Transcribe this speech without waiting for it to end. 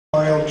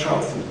Heisman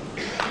Trophy.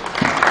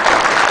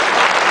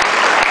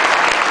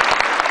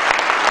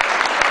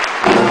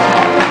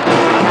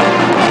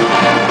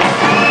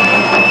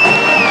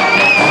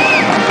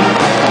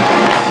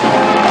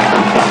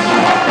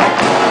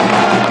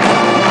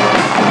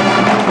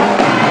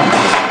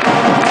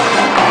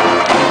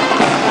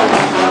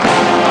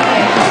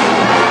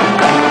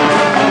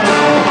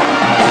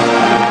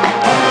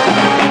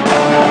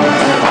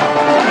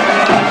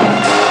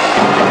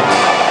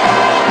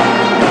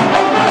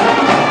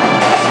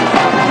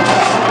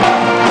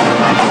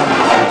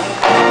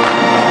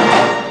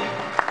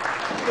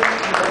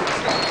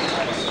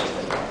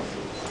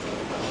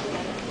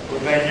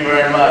 Thank you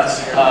very much.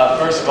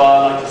 First of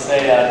all, I'd like to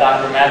say,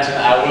 Dr. Matchin,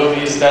 I will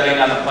be studying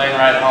on the plane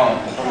ride home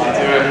for my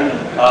two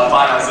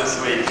finals this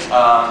week.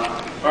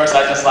 First,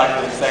 I'd just like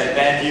to say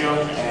thank you.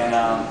 And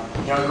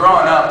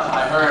growing up,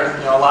 I heard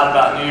a lot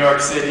about New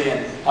York City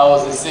and how it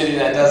was a city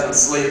that doesn't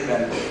sleep.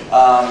 And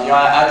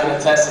I can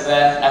attest to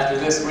that. After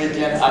this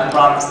weekend, I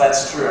promise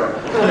that's true.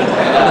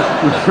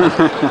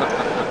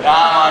 And,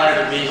 I'm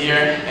honored to be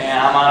here, and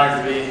I'm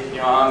honored to be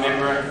a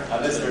member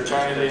of this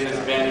fraternity and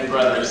this band of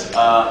brothers.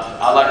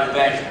 I'd like to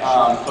thank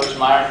Coach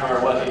Meyer for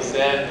what he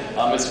said,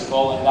 Mr.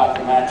 Foley and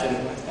Dr. Matchin,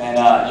 and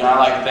I'd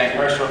like to thank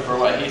Herschel for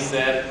what he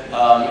said,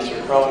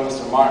 Mr. Crow and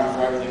Mr. Martin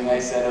for everything they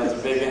said. It was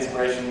a big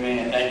inspiration to me,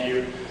 and thank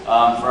you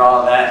for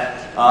all of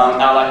that.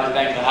 I'd like to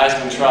thank the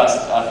Heisman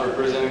Trust for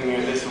presenting me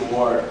with this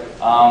award.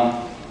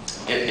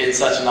 It's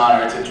such an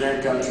honor. It's a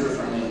dream come true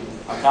for me.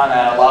 I'm kind of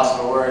at a loss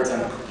for words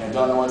and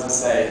don't know what to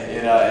say.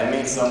 It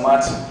means so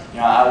much.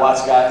 I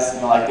watch guys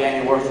like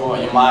Danny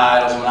Werfel, my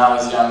idols when I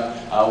was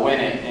young, win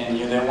it, and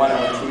they won it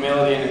with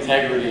humility and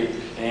integrity.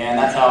 And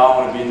that's how I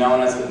want to be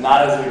known, as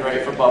not as a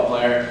great football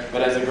player,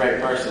 but as a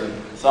great person.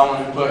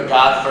 Someone who put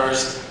God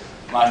first,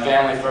 my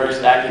family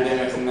first,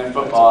 academics, and then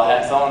football. I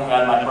had someone who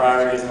had my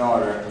priorities in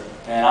order.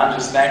 And I'm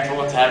just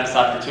thankful to have this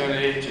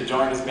opportunity to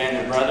join this band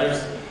of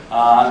brothers.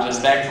 I'm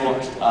just thankful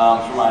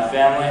for my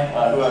family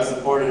who have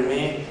supported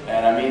me,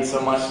 and it means so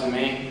much to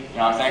me.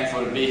 I'm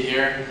thankful to be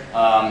here.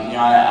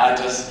 I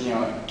just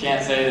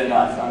can't say it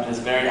enough. I'm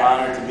just very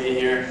honored to be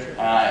here,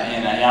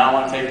 and I don't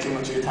want to take too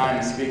much of your time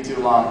and speak too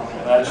long.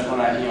 But I just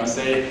want to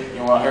say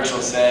what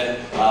Herschel said,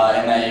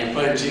 and that you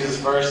put Jesus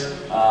first,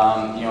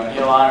 and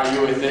He'll honor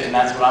you with it. And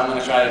that's what I'm going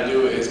to try to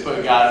do, is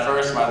put God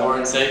first, my Lord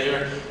and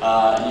Savior.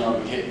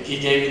 He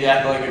gave me the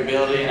athletic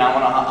ability, and I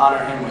want to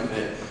honor Him with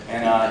it.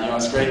 And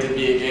it's great to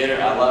be a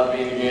Gator. I love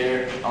being a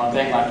Gator. I want to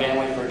thank my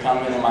family for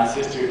coming, and my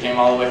sister who came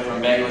all the way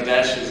from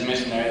Bangladesh, who's a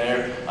missionary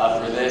there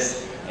for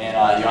this. And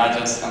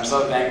I'm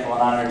so thankful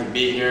and honored to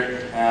be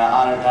here. And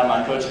honored to have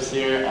my coaches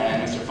here,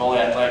 and Mr. Foley,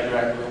 athletic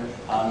director,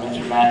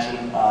 Mr.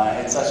 Matchin.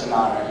 It's such an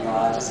honor.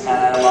 I just kind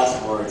of had a loss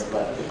of words,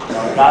 but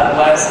God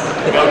bless.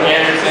 Go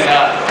Gators, and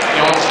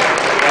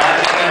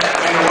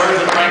in the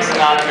words of Frank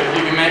Sinatra, if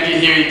you can make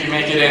it here, you can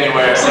make it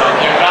anywhere. So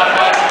God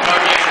bless. Go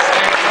Gators.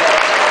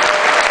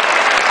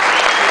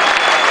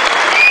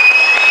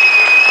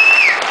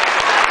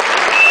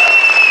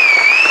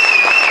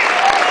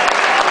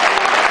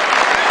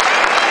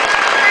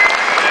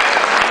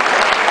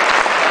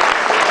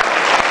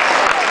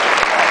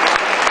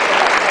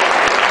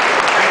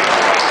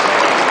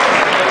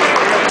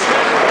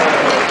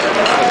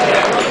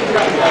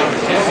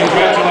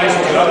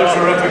 Congratulations, another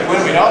terrific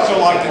win. We'd also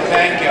like to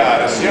thank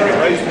the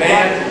Syracuse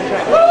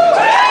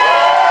band.